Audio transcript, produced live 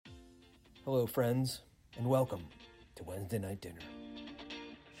Hello, friends, and welcome to Wednesday Night Dinner.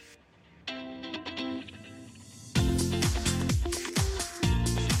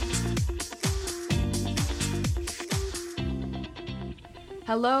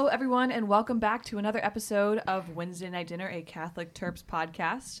 Hello, everyone, and welcome back to another episode of Wednesday Night Dinner, a Catholic Terps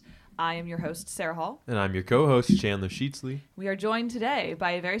podcast. I am your host, Sarah Hall. And I'm your co-host, Chandler Sheetsley. We are joined today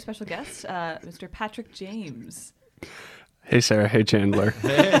by a very special guest, Mr. Patrick James. Hey Sarah, hey Chandler.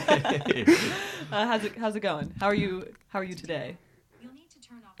 Hey. How's it going? How are you today? You'll need to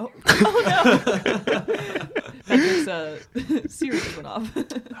turn off Patrick's Siri just went off.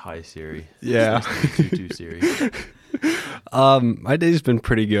 Hi, Siri. Yeah. Tutu Siri. My day's been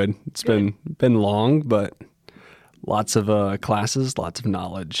pretty good. It's been long, but lots of classes, lots of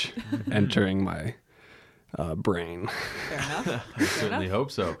knowledge entering my brain. Fair enough. I certainly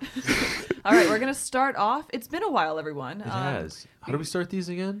hope so. All right, we're going to start off. It's been a while, everyone. It has. How do we start these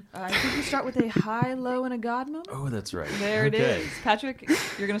again? I think we start with a high, low, and a God moment. Oh, that's right. There it Okay. is. Patrick,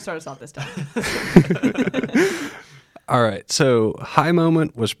 you're going to start us off this time. All right, so high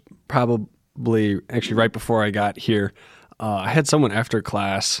moment was probably actually right before I got here. I had someone after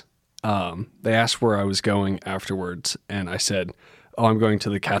class. They asked where I was going afterwards, and I said, "Oh, I'm going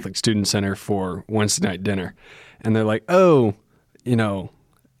to the Catholic Student Center for Wednesday night dinner." And they're like, "Oh,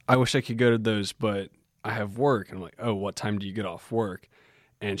 I wish I could go to those, but I have work." And I'm like, "Oh, what time do you get off work?"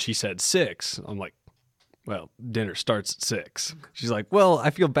 And she said 6. I'm like, "Well, dinner starts at 6." She's like, "Well, I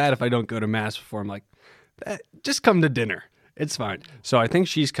feel bad if I don't go to mass before." I'm like, "Just come to dinner. It's fine." So I think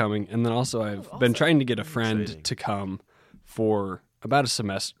she's coming. And then also I've been trying to get a friend Exciting. to come for about a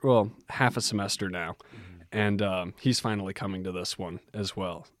semester, well, half a semester now. And he's finally coming to this one as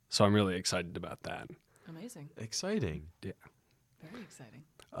well. So I'm really excited about that. Amazing. Exciting. Very exciting.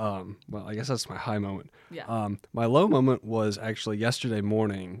 Well, I guess that's my high moment. Yeah. My low moment was actually yesterday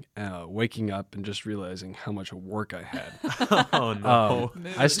morning, waking up and just realizing how much work I had. Oh, no.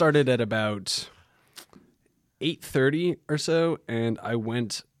 I started at about 8:30 or so, and I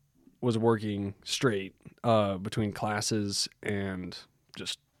was working straight between classes and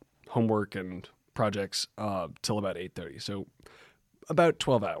just homework and projects till about 8:30. So about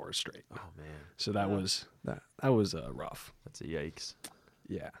 12 hours straight. Oh, man. So that was rough. That's a yikes.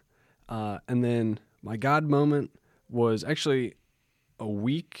 Yeah. And then my God moment was actually a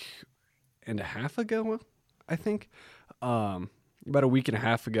week and a half ago, I think. About a week and a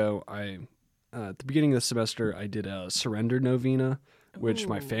half ago, at the beginning of the semester, I did a surrender novena, which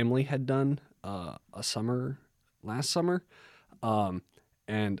my Ooh. family had done last summer.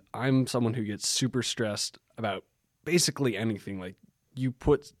 And I'm someone who gets super stressed about basically anything. Like, you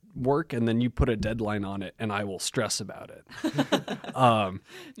put work and then you put a deadline on it, and I will stress about it.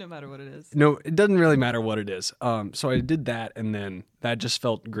 No matter what it is. No, it doesn't really matter what it is. So I did that, and then that just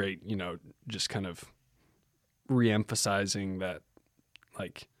felt great, just kind of re-emphasizing that,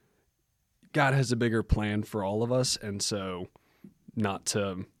 like, God has a bigger plan for all of us, and so not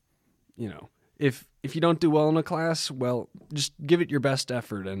to, if you don't do well in a class, well, just give it your best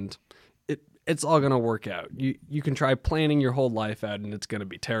effort, and it's all gonna work out. You can try planning your whole life out, and it's gonna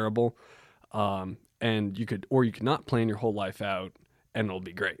be terrible, and you could not plan your whole life out, and it'll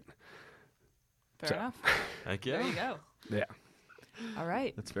be great. Fair So- enough. Heck There yeah. you go. Yeah. All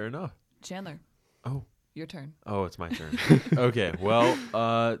right. That's fair enough. Chandler, Oh. your turn. Oh, it's my turn. Okay. Well,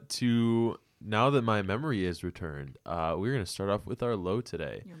 now that my memory is returned, we're going to start off with our low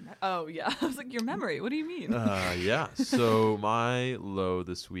today. Oh, yeah. I was like, your memory. What do you mean? Yeah. So my low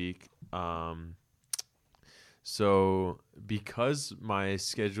this week. So because my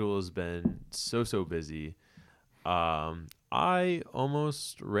schedule has been so busy, I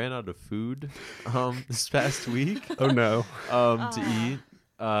almost ran out of food this past week Oh no. to eat.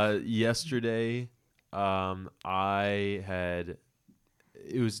 Yesterday,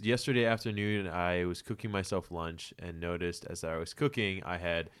 it was yesterday afternoon. I was cooking myself lunch and noticed as I was cooking, I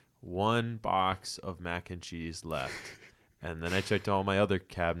had one box of mac and cheese left. And then I checked all my other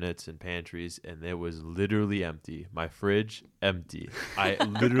cabinets and pantries, and it was literally empty. My fridge, empty. I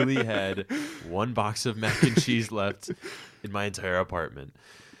literally had one box of mac and cheese left in my entire apartment.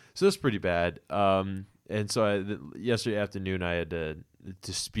 So it's pretty bad. And so yesterday afternoon, I had to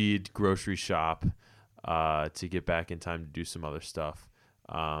speed grocery shop to get back in time to do some other stuff.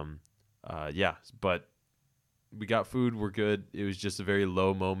 Yeah, but we got food. We're good. It was just a very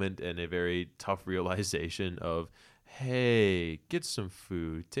low moment and a very tough realization of, hey, get some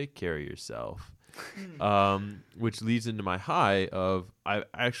food, take care of yourself. Which leads into my high of I've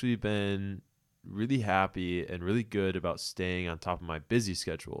actually been really happy and really good about staying on top of my busy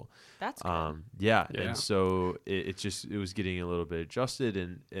schedule. That's good. Yeah. Yeah. And so it was getting a little bit adjusted,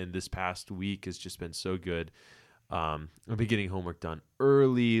 and this past week has just been so good. I've been getting homework done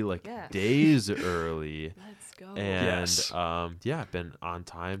early, like Yes. days early. Let's go. And Yes. yeah, I've been on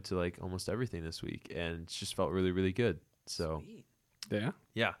time to like almost everything this week, and it's just felt really, really good. So Sweet. Yeah.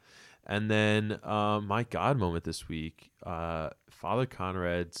 yeah. And then my God moment this week, Father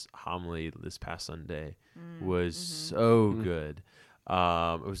Conrad's homily this past Sunday was so good.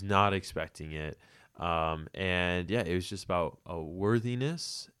 I was not expecting it. And yeah, it was just about a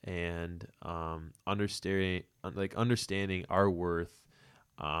worthiness and understanding our worth,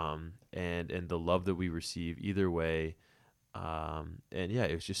 and the love that we receive either way. And yeah,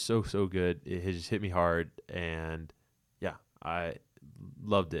 it was just so good. It just hit me hard, and yeah, I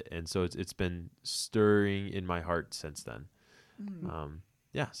loved it. And so it's been stirring in my heart since then.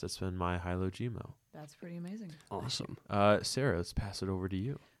 Yeah, so that's been my high-low Gmo. That's pretty amazing. Awesome. Sarah, let's pass it over to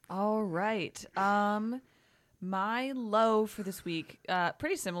you. All right. My low for this week,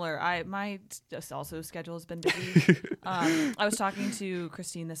 pretty similar. My also schedule has been busy. I was talking to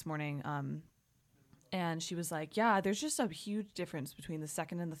Christine this morning, and she was like, "Yeah, there's just a huge difference between the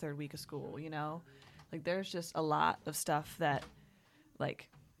second and the third week of school. You know, like there's just a lot of stuff that, like,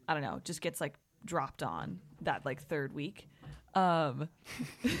 I don't know, just gets like dropped on that like third week." Father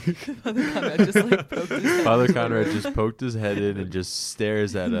Conrad just like poked his head Father in. Conrad just poked his head in and just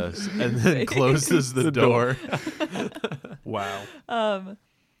stares at us and then closes the door. Wow. But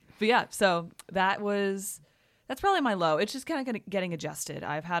yeah, so that's probably my low. It's just kind of getting adjusted.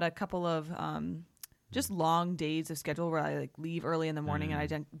 I've had a couple of just long days of schedule where I like leave early in the morning and I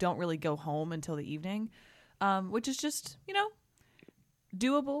don't really go home until the evening, which is just, you know,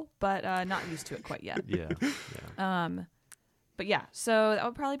 doable, but not used to it quite yet. Yeah. But yeah, so that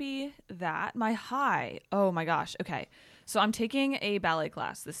would probably be that. My high. Oh my gosh. Okay. So I'm taking a ballet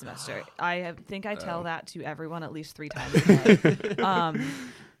class this semester. I think I tell that to everyone at least 3 times a day.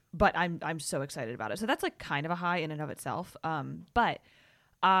 But I'm so excited about it. So that's like kind of a high in and of itself. But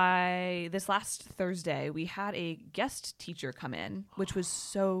this last Thursday, we had a guest teacher come in, which was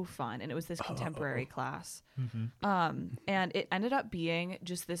so fun. And it was this contemporary class. And it ended up being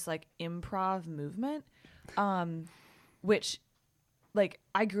just this like improv movement, which like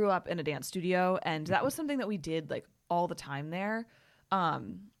I grew up in a dance studio, and that was something that we did like all the time there,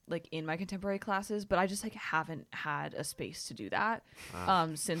 like in my contemporary classes, but I just like haven't had a space to do that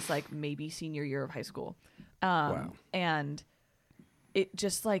since like maybe senior year of high school. Wow. And it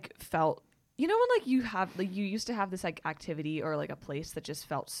just like felt, you know, when like you used to have this like activity or like a place that just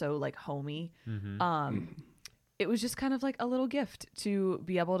felt so like homey. It was just kind of like a little gift to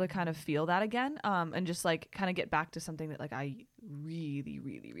be able to kind of feel that again, and just like kind of get back to something that like I really,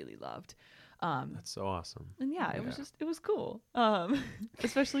 really, really loved. That's so awesome. And yeah, it was cool.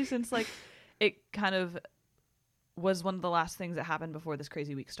 Especially since like it kind of was one of the last things that happened before this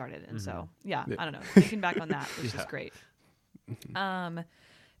crazy week started. And so, yeah, I don't know. Thinking back on that was just great.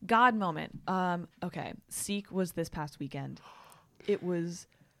 God moment. Okay. Seek was this past weekend. It was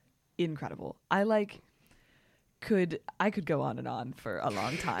incredible. I could go on and on for a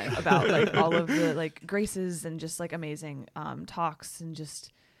long time about like all of the like graces and just like amazing talks and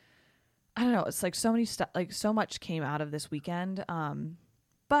just I don't know, it's like so many stuff, like so much came out of this weekend.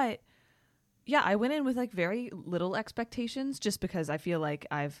 But yeah, I went in with like very little expectations just because I feel like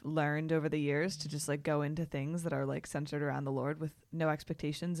I've learned over the years to just like go into things that are like centered around the Lord with no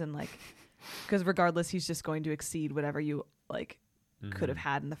expectations, and like because regardless he's just going to exceed whatever you like could have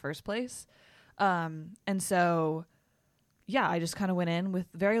had in the first place. And so, yeah, I just kind of went in with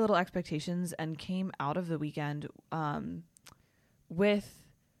very little expectations and came out of the weekend, with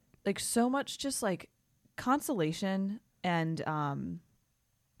like so much just like consolation and,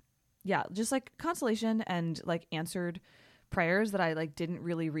 just like consolation and like answered prayers that I like didn't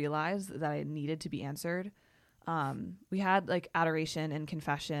really realize that I needed to be answered. We had like adoration and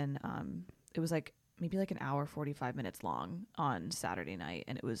confession. It was like maybe like an hour, 45 minutes long on Saturday night.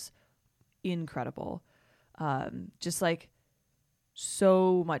 And it was incredible. Just like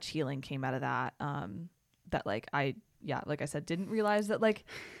so much healing came out of that, that like like I said, didn't realize that like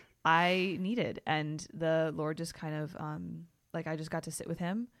I needed, and the Lord just kind of like I just got to sit with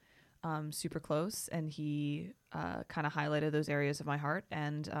him super close, and he kind of highlighted those areas of my heart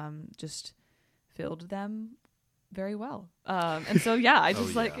and just filled them very well. And so yeah, I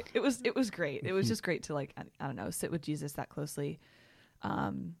just it was great. It was just great to like I don't know, sit with Jesus that closely,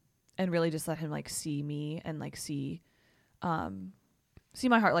 and really just let him like see me and like see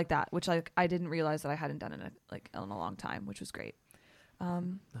my heart like that, which like I didn't realize that I hadn't done in a long time, which was great.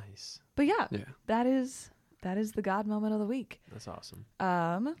 Nice. But yeah, Yeah. that is the God moment of the week. That's awesome.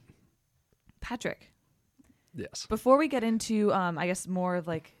 Patrick, Yes. before we get into I guess more of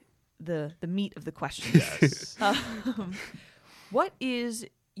like the meat of the question, Yes.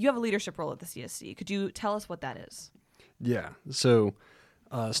 you have a leadership role at the CSC. Could you tell us what that is? Yeah. So,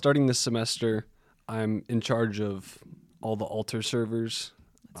 starting this semester, I'm in charge of all the altar servers.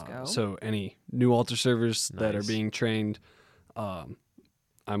 Let's go. So, any new altar servers that are Nice. being trained,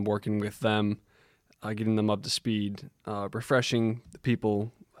 I'm working with them, getting them up to speed, refreshing the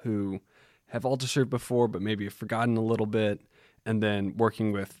people who have altar served before but maybe have forgotten a little bit, and then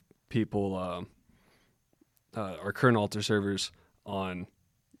working with people, our current altar servers, on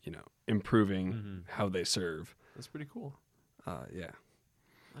improving how they serve. That's pretty cool. Yeah.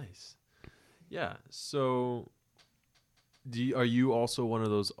 Nice. Yeah. So, are you also one of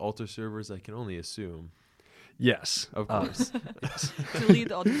those altar servers? I can only assume. Yes. Of course. To lead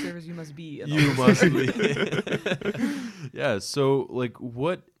the altar servers, you must be. You must be. Yeah. So, like,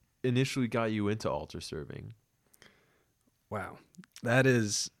 what initially got you into altar serving? Wow. That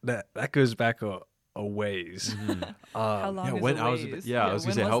goes back a ways. How long Yeah. is When a I was. ways? Yeah. I was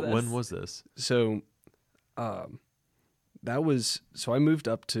gonna say. when When was this? So, I moved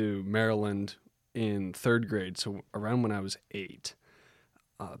up to Maryland in 3rd grade. So around when I was 8.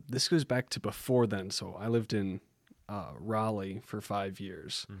 This goes back to before then. So I lived in Raleigh for 5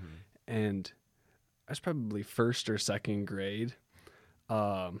 years, and I was probably 1st or 2nd grade.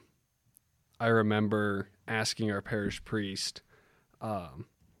 I remember asking our parish priest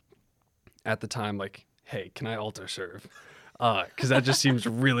at the time, like, "Hey, can I altar serve?" Because that just seems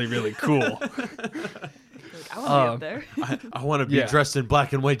really, really cool. I want to be up there. I want to be Yeah. dressed in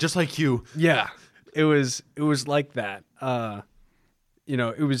black and white, just like you. Yeah, it was like that.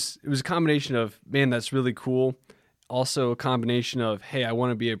 It was a combination of, man, that's really cool. Also a combination of, hey, I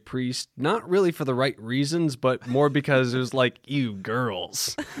want to be a priest, not really for the right reasons, but more because it was like, ew,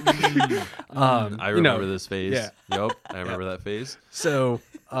 girls. I remember this phase. yeah. Yep. I remember that phase. So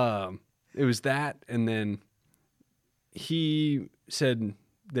it was that, and then he said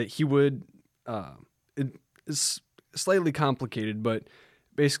that he would. It's slightly complicated, but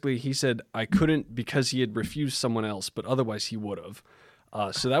basically he said I couldn't because he had refused someone else, but otherwise he would have.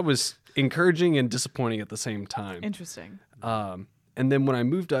 So that was encouraging and disappointing at the same time. Interesting. And then when I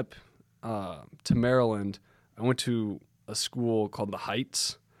moved up to Maryland, I went to a school called the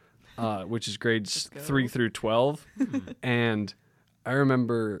Heights, which is grades 3 through 12. And I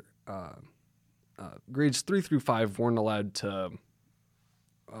remember grades 3 through 5 weren't allowed to,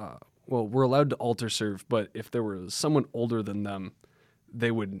 we're allowed to altar serve, but if there was someone older than them,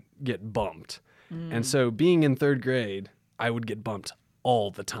 they would get bumped. And so being in 3rd grade, I would get bumped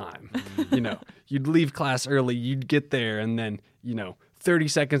all the time. You'd leave class early, you'd get there, and then, 30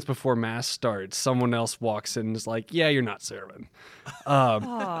 seconds before mass starts, someone else walks in and is like, yeah, you're not serving.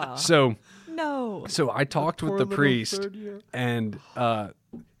 So No. I talked with the priest, and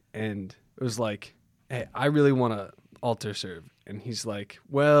it was like, hey, I really want to altar serve. And he's like,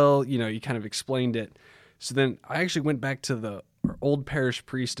 well, you kind of explained it. So then I actually went back to our old parish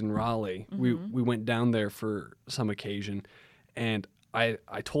priest in Raleigh. We went down there for some occasion, and I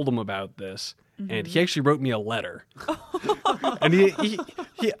told him about this, and he actually wrote me a letter. And he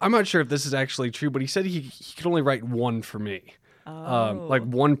I'm not sure if this is actually true, but he said he could only write one for me. Like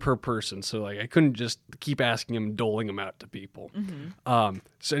one per person. So like I couldn't just keep asking him, doling them out to people.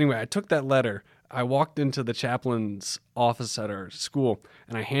 So anyway, I took that letter. I walked into the chaplain's office at our school,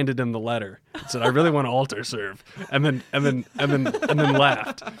 and I handed him the letter. and said, "I really want to altar serve," and then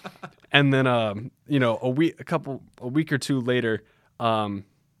laughed. And then a week or two later,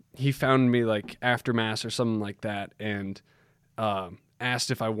 he found me like after mass or something like that, and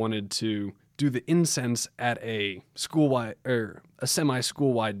asked if I wanted to do the incense at a school-wide or a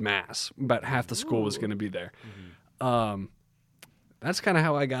semi-school-wide mass. About half the school was going to be there. That's kind of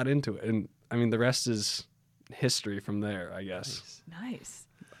how I got into it, and I mean the rest is history from there, I guess. Nice.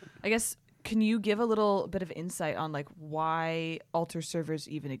 I guess, can you give a little bit of insight on like why altar servers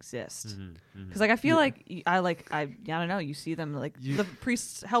even exist? Because like I feel like I don't know, you see them like the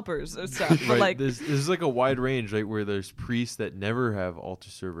priests helpers or stuff, but Right. like There's like a wide range, right? Where there's priests that never have altar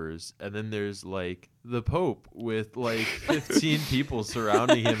servers, and then there's like the Pope with like 15 people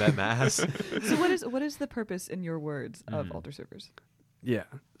surrounding him at mass. so what is the purpose in your words of altar servers? Yeah.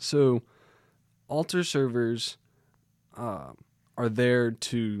 So altar servers are there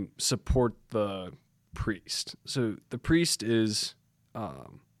to support the priest. So the priest is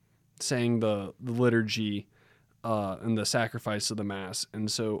saying the liturgy and the sacrifice of the mass.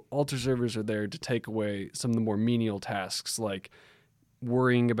 And so altar servers are there to take away some of the more menial tasks like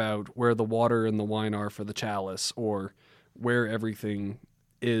worrying about where the water and the wine are for the chalice or where everything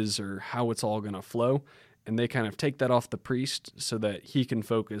is or how it's all going to flow. And they kind of take that off the priest so that he can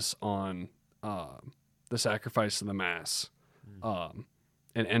focus on the sacrifice of the Mass and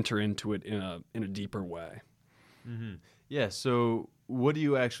enter into it in a deeper way. Mm-hmm. Yeah. So what do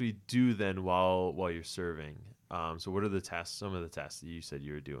you actually do then while you're serving? So what are the tasks? Some of the tasks that you said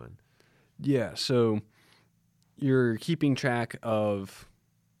you were doing. Yeah. So you're keeping track of,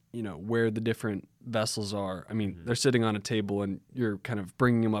 where the different vessels are. I mean, they're sitting on a table and you're kind of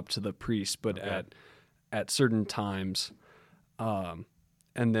bringing them up to the priest, but at certain times. And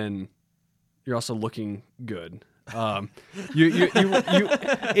then you're also looking good. One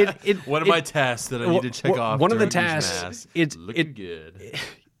of my tasks that I need to check off. One of the during tasks. Mass, It's looking good.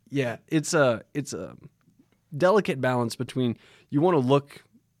 Yeah, it's a delicate balance between you want to look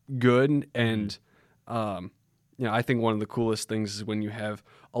good and I think one of the coolest things is when you have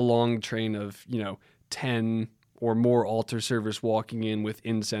a long train of 10 or more altar servers walking in with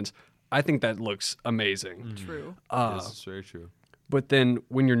incense. I think that looks amazing. True. This is very true. But then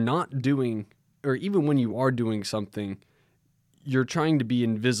when you're not doing, or even when you are doing something, you're trying to be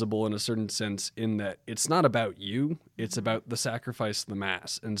invisible in a certain sense in that it's not about you, it's about the sacrifice of the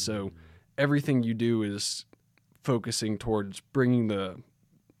Mass. And so everything you do is focusing towards bringing the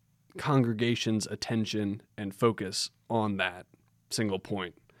congregation's attention and focus on that single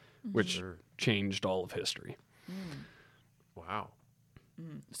point, which changed all of history. Wow.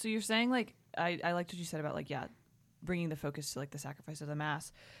 So you're saying like I liked what you said about like bringing the focus to like the sacrifice of the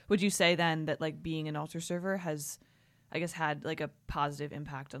Mass. Would you say then that like being an altar server has, I guess, had like a positive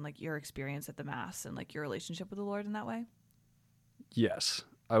impact on like your experience at the Mass and like your relationship with the Lord in that way? Yes,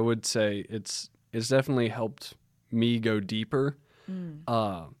 I would say it's definitely helped me go deeper,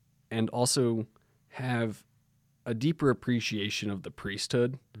 and also have a deeper appreciation of the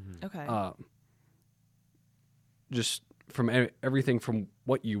priesthood. Okay. Just from everything from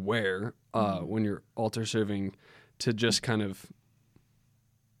what you wear when you're altar serving to just kind of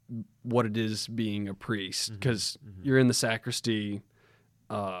what it is being a priest, because you're in the sacristy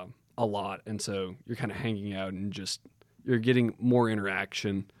a lot, and so you're kind of hanging out and just you're getting more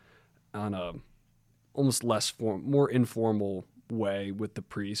interaction on a almost more informal way with the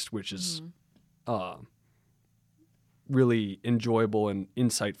priest, which is really enjoyable and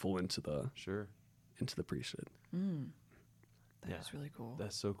insightful into the priesthood. That is really cool.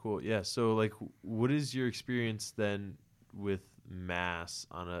 That's so cool. Yeah. So like, what is your experience then with Mass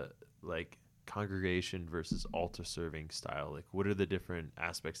on a like congregation versus altar serving style? Like, what are the different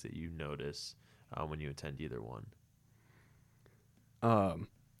aspects that you notice when you attend either one?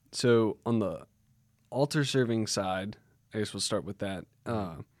 So on the altar serving side, I guess we'll start with that.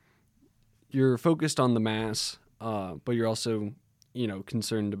 You're focused on the Mass, but you're also,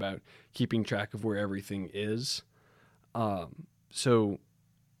 concerned about keeping track of where everything is. So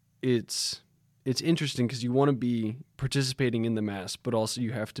it's interesting because you want to be participating in the Mass, but also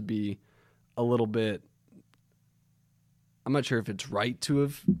you have to be a little bit, I'm not sure if it's right to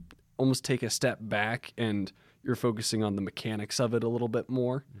have almost take a step back and you're focusing on the mechanics of it a little bit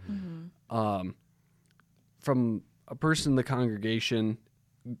more. From a person in the congregation,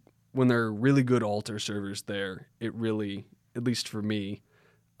 when there are really good altar servers there, it really, at least for me,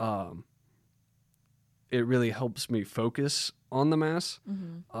 it really helps me focus on the Mass.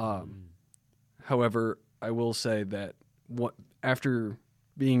 However, I will say that after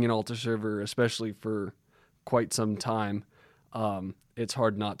being an altar server, especially for quite some time, it's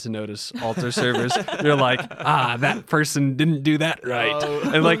hard not to notice altar servers. You're like, that person didn't do that right.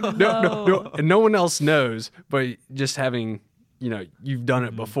 And like, no, and no one else knows, but just having, you've done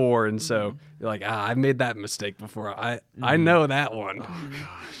it before. And so you're like, I made that mistake before. I know that one. Oh,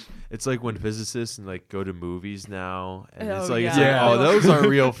 gosh. It's like when physicists like go to movies now, and Oh, it's like, yeah. oh, those aren't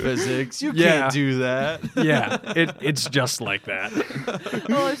real physics. You Yeah. can't do that. Yeah, it's just like that.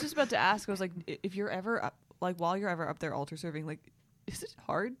 Well, I was just about to ask. I was like, if you're ever up, like while you're ever up there altar serving, like, is it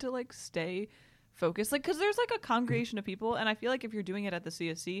hard to like stay focused? Like, because there's like a congregation of people, and I feel like if you're doing it at the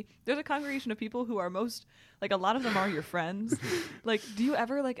CSC, there's a congregation of people who are like a lot of them are your friends. Like, do you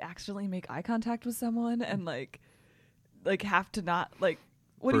ever like accidentally make eye contact with someone and like have to not like?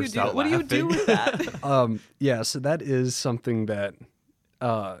 What Burst do you do? out What do you do with that? Yeah, so that is something that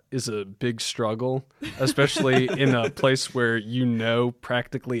is a big struggle, especially in a place where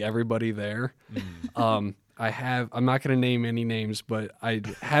practically everybody there. I'm not going to name any names, but I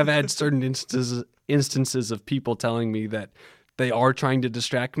have had certain instances of people telling me that they are trying to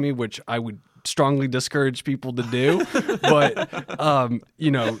distract me, which I would strongly discourage people to do. But,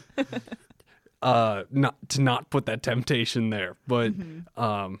 not put that temptation there. But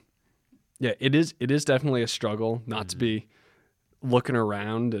yeah, it is definitely a struggle not to be looking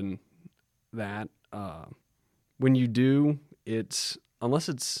around and that. When you do, unless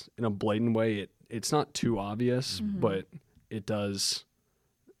it's in a blatant way, it's not too obvious, but it does.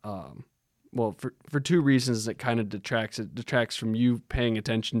 Well, for two reasons, it kind of detracts. It detracts from you paying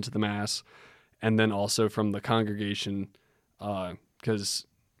attention to the mass, and then also from the congregation, because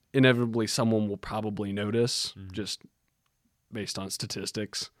inevitably someone will probably notice, just based on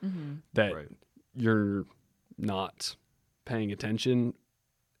statistics, that you're not paying attention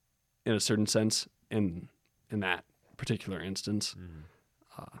in a certain sense in that particular instance.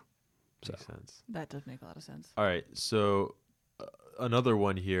 Makes sense. That does make a lot of sense. All right, so another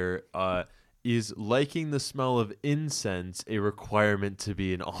one here. Is liking the smell of incense a requirement to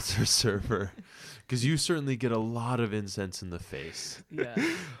be an altar server? Because you certainly get a lot of incense in the face. Yeah.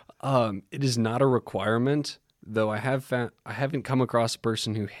 It is not a requirement, though. I haven't come across a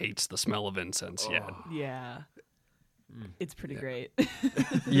person who hates the smell of incense yet. Yeah. It's pretty great.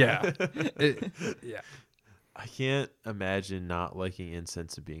 Yeah. Yeah. I can't imagine not liking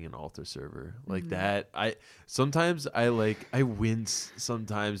incense and being an altar server like that. I wince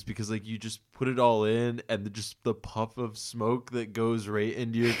sometimes because like you just put it all in and just the puff of smoke that goes right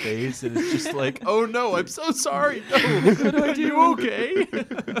into your face and it's just like, oh no, I'm so sorry. No, what do I do? You okay?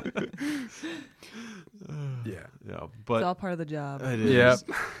 Yeah. Yeah, but It's all part of the job. it is. Yep.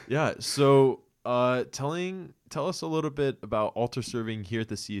 Yeah. So, tell us a little bit about altar serving here at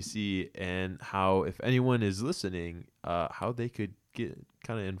the CSC and how, if anyone is listening, how they could get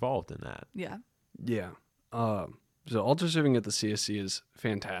kind of involved in that. Yeah. Yeah. So altar serving at the CSC is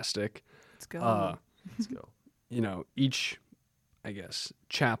fantastic. Let's go. Let's go. You know, each, I guess,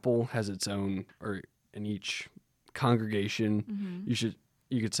 chapel has its own, or in each congregation,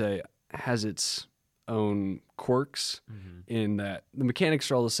 you could say, has its own quirks in that the mechanics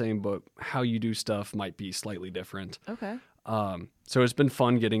are all the same, but how you do stuff might be slightly different. Okay. So it's been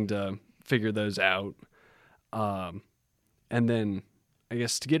fun getting to figure those out. And then I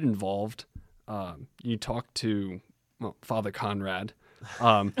guess to get involved, you talk to Father Conrad.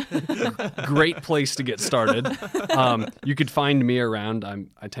 Great place to get started. You could find me around.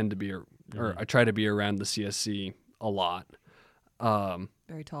 I tend to be, or I try to be around the CSC a lot.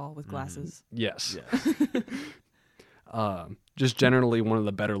 Very tall with glasses. Yes. Yes. Just generally one of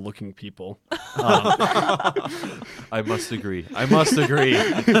the better looking people. I must agree.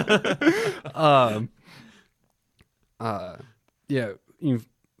 Yeah, you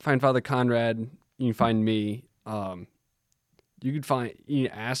find Father Conrad, you can find me. You can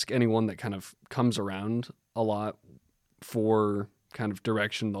ask anyone that kind of comes around a lot for kind of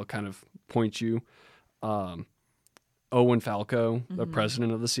direction. They'll kind of point you. Owen Falco, the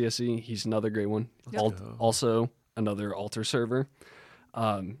president of the CSC, he's another great one. Also another altar server.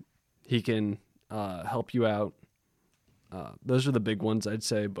 He can help you out. Those are the big ones, I'd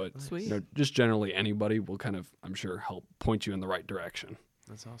say, but Sweet. Just generally anybody will kind of, I'm sure, help point you in the right direction.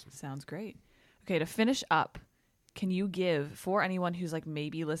 That's awesome. Sounds great. Okay, to finish up, can you give, for anyone who's like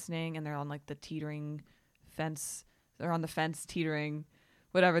maybe listening and they're on like the teetering fence, they're on the fence teetering,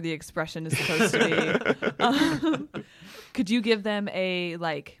 whatever the expression is supposed to be, could you give them a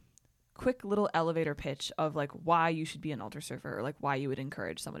like quick little elevator pitch of like why you should be an altar server, or like why you would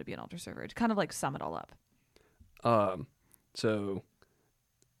encourage someone to be an altar server, to kind of like sum it all up? So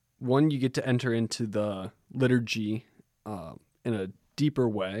one, you get to enter into the liturgy in a deeper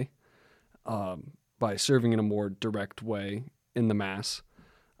way by serving in a more direct way in the Mass.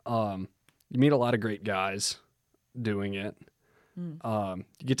 You meet a lot of great guys doing it. You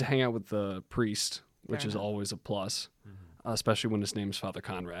get to hang out with the priest, which is always a plus, especially when his name's Father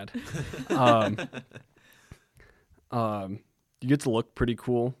Conrad. You get to look pretty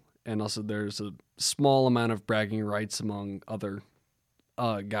cool, and also there's a small amount of bragging rights among other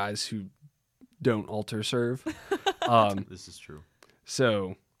guys who don't altar serve. This is true.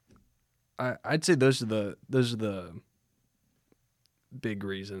 So I'd say those are the big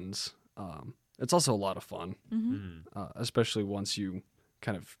reasons. It's also a lot of fun, especially once you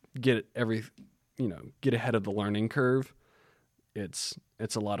kind of get ahead of the learning curve. It's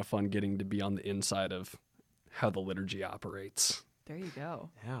a lot of fun getting to be on the inside of how the liturgy operates. There you go.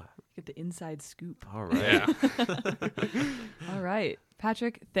 Yeah. Get the inside scoop. All right. All right.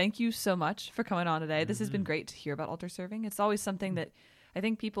 Patrick, thank you so much for coming on today. This has been great to hear about altar serving. It's always something that I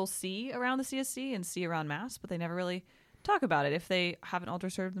think people see around the CSC and see around Mass, but they never really talk about it if they haven't altar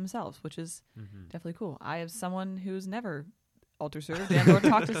served themselves, which is definitely cool. I have someone who's never altar served and or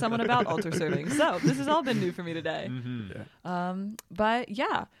talked to someone about altar serving. So this has all been new for me today. But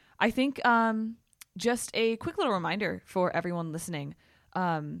yeah, I think just a quick little reminder for everyone listening.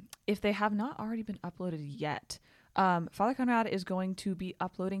 If they have not already been uploaded yet, Father Conrad is going to be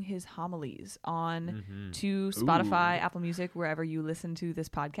uploading his homilies on to Spotify, Apple Music, wherever you listen to this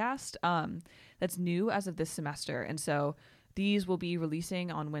podcast. That's new as of this semester. And so these will be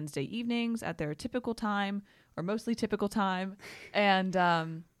releasing on Wednesday evenings at their typical time, or mostly typical time. And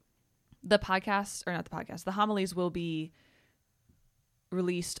the homilies will be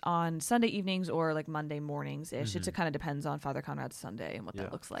released on Sunday evenings or like Monday mornings ish. It kind of depends on Father Conrad's Sunday and what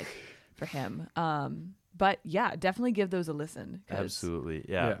that looks like for him. But yeah, definitely give those a listen. Absolutely.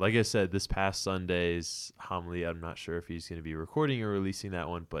 Yeah. Like I said, this past Sunday's homily, I'm not sure if he's going to be recording or releasing that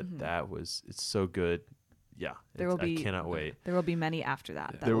one, but it's so good. Yeah. I cannot wait. There will be many after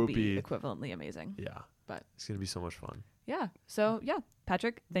that. That will be equivalently amazing. Yeah. But it's going to be so much fun. Yeah. So yeah,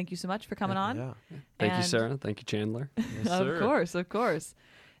 Patrick, thank you so much for coming on. Yeah. Thank you, Sarah. Thank you, Chandler. Yes, sir. Of course.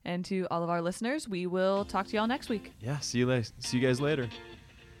 And to all of our listeners, we will talk to y'all next week. Yeah. See you guys later.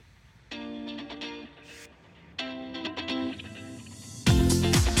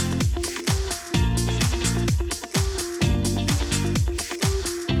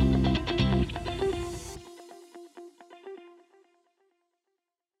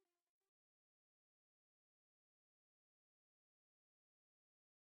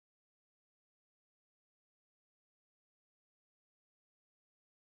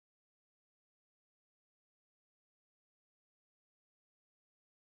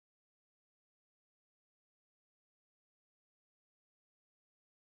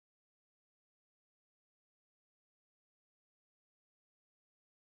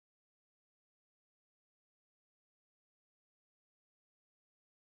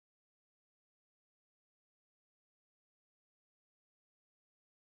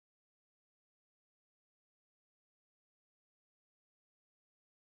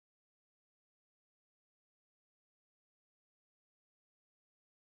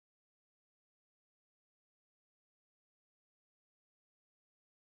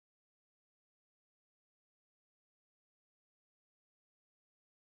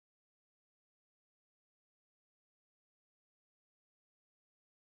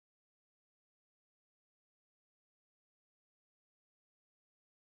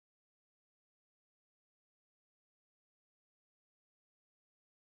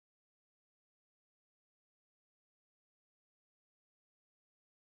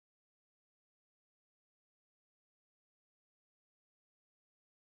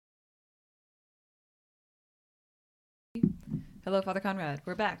 Hello, Father Conrad.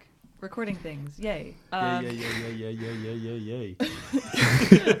 We're back. Recording things. Yay. Yay.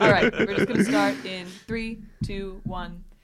 All right. We're just going to start in 3, 2, 1.